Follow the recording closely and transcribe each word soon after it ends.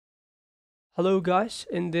Hello guys,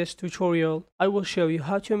 in this tutorial I will show you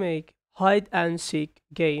how to make hide and seek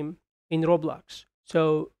game in Roblox.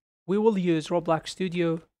 So we will use Roblox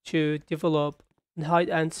Studio to develop a hide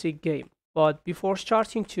and seek game. But before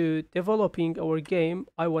starting to developing our game,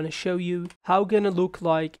 I want to show you how gonna look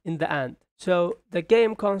like in the end. So the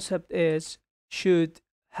game concept is should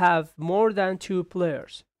have more than 2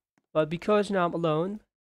 players. But because now I'm alone,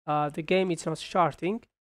 the game is not starting.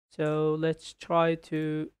 So let's try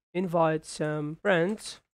to invite some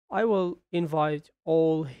friends. I will invite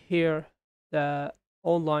all here the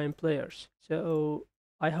online players. So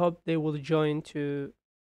I hope they will join to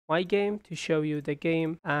my game to show you the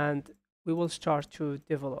game and we will start to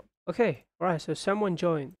develop. Okay, right, so someone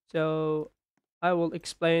joined. So I will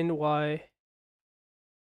explain why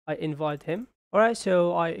I invite him. Alright,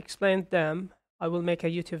 so I explained them. I will make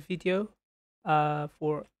a YouTube video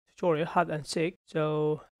for tutorial hide and seek.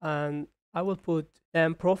 So and I will put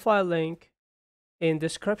them profile link in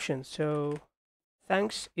description. So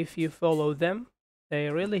thanks if you follow them. They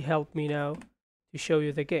really help me now to show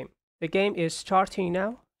you the game. The game is starting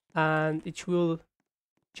now and it will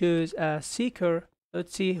choose a seeker.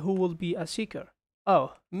 Let's see who will be a seeker.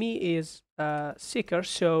 Oh, me is a seeker.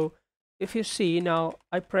 So if you see now,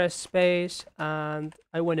 I press space and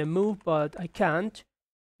I want to move, but I can't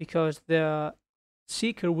because the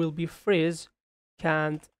seeker will be freeze,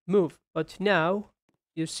 can't move. But now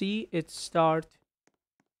you see it start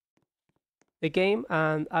the game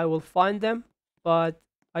and I will find them, but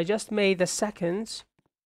I just made the seconds.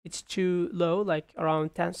 It's too low, like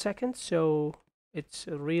around 10 seconds, so it's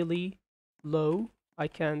really low. I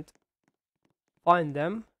can't find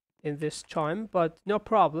them in this time, but no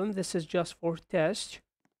problem. This is just for test.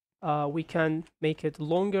 We can make it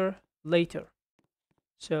longer later.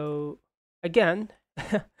 So again,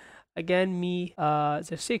 again me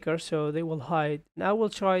the seeker, so they will hide. Now we'll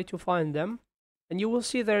try to find them. And you will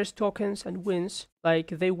see there's tokens and wins. Like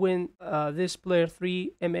they win this player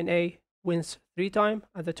 3 MNA wins 3 times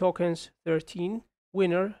and the tokens 13.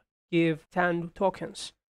 Winner give 10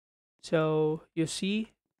 tokens. So you see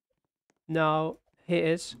now he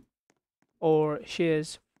is or she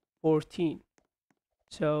is 14.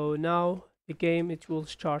 So now the game it will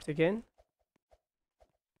start again.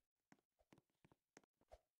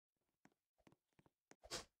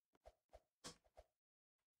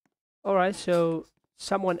 Alright, so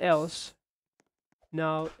someone else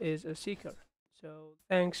now is a seeker. So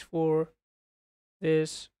thanks for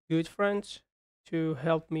this good friends to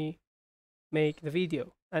help me make the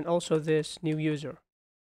video and also this new user.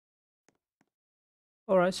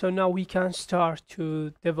 Alright, so now we can start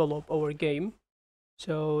to develop our game.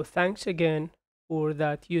 So thanks again for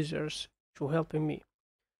that users to helping me.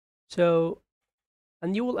 So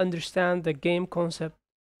and you will understand the game concept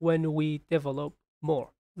when we develop more.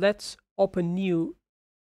 Let's open new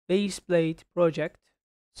base plate project,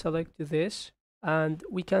 select this, and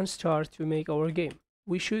we can start to make our game.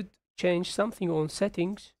 We should change something on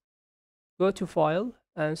settings. Go to file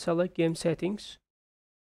and select game settings.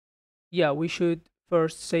 Yeah, we should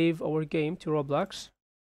first save our game to Roblox.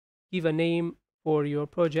 Give a name for your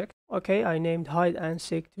project. Okay, I named hide and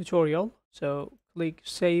seek tutorial. So click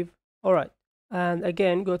save. All right. And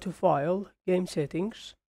again, go to file, game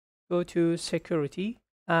settings, go to security.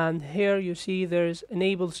 And here you see there's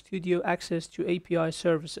enable studio access to API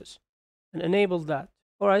services and enable that.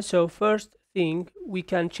 All right, so first thing we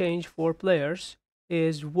can change for players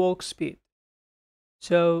is walk speed.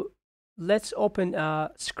 So let's open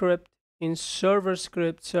a script in server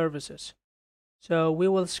script services. So we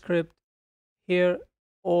will script here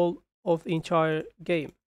all of the entire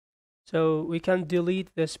game. So we can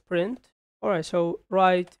delete this print. All right, so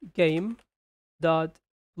write game dot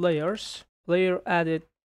players, player added,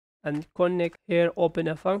 and connect here, open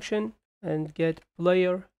a function and get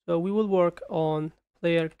player. So we will work on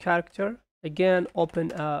player character. Again,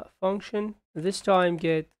 open a function, this time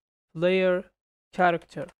get player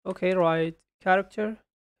character. Okay, write character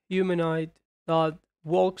humanoid dot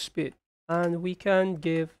walk speed and we can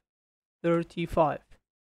give 35.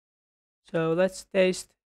 So let's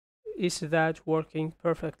test is that working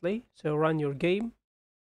perfectly. So run your game.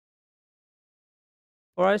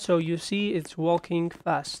 Alright, so you see it's walking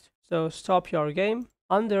fast. So stop your game.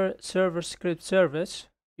 Under server script service,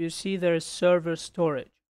 you see there's server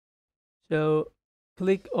storage. So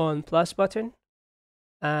click on plus button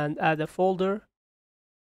and add a folder.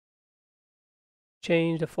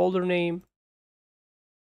 Change the folder name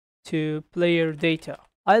to player data.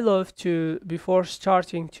 I love to, before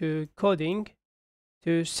starting to coding,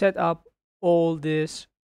 to set up all this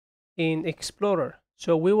in Explorer.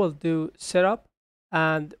 So we will do setup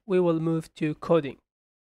and we will move to coding.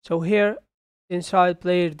 So here inside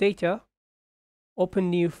player data, open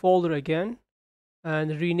new folder again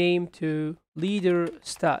and rename to leader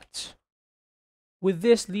stats. With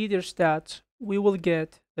this leader stats, we will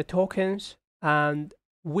get the tokens and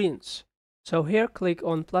wins. So here click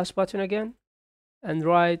on plus button again and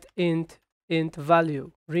write int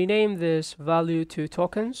value. Rename this value to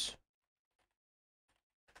tokens.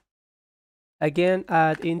 Again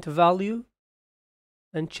add int value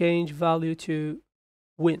and change value to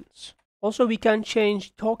wins. Also we can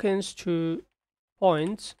change tokens to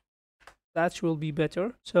points. That will be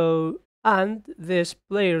better. So and this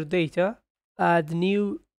player data, add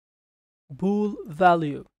new bool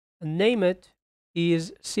value and name it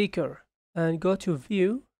is seeker and go to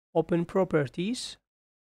view, open properties.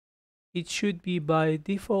 It should be by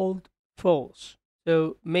default false.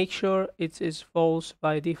 So make sure it is false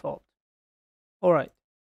by default. Alright,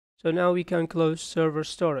 so now we can close server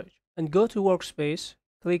storage and go to workspace,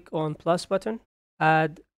 click on plus button,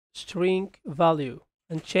 add string value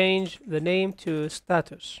and change the name to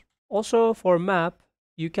status. Also for map,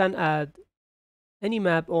 you can add any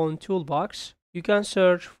map on toolbox. You can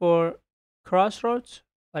search for crossroads,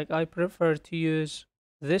 like I prefer to use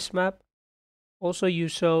this map. Also you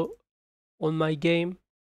saw on my game,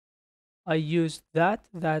 I used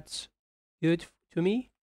that's good to me.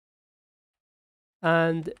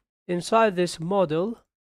 And inside this model,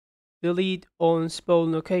 delete on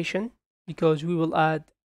spawn location because we will add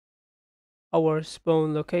our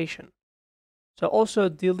spawn location. So also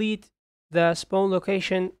delete the spawn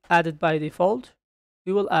location added by default.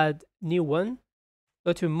 We will add new one.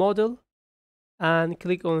 Go to model and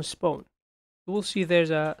click on spawn. You will see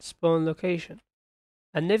there's a spawn location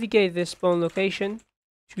and navigate this spawn location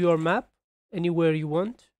to your map anywhere you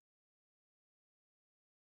want.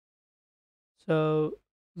 So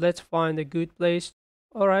let's find a good place.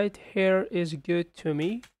 Alright, here is good to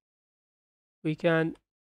me. We can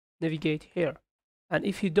navigate here. And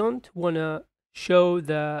if you don't want to show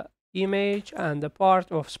the image and the part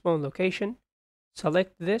of spawn location,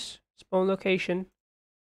 select this spawn location,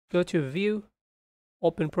 go to view,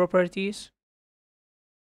 open properties,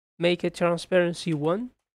 make it transparency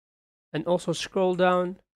 1 and also scroll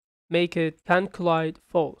down, make it can collide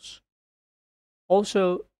false.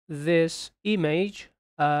 Also this image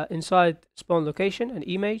inside spawn location and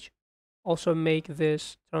image, also make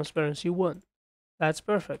this transparency 1. That's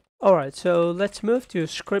perfect. Alright, so let's move to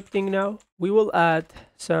scripting now. We will add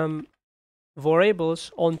some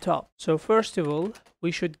variables on top. So first of all,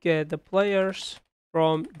 we should get the players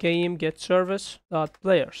from game get service dot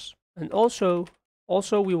players, and also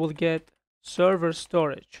we will get server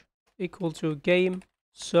storage equal to game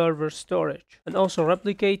server storage, and also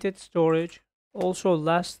replicated storage. Also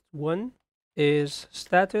last one is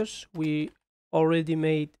status we already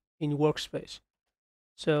made in workspace.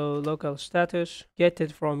 So local status, get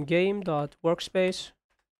it from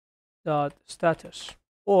game.workspace.status,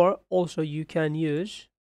 or also you can use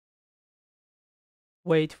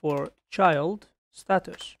wait for child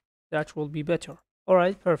status. That will be better.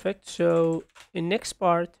 Alright, perfect. So in next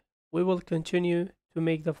part, we will continue to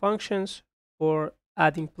make the functions for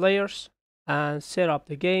adding players and set up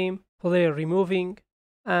the game, player removing,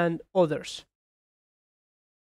 and others.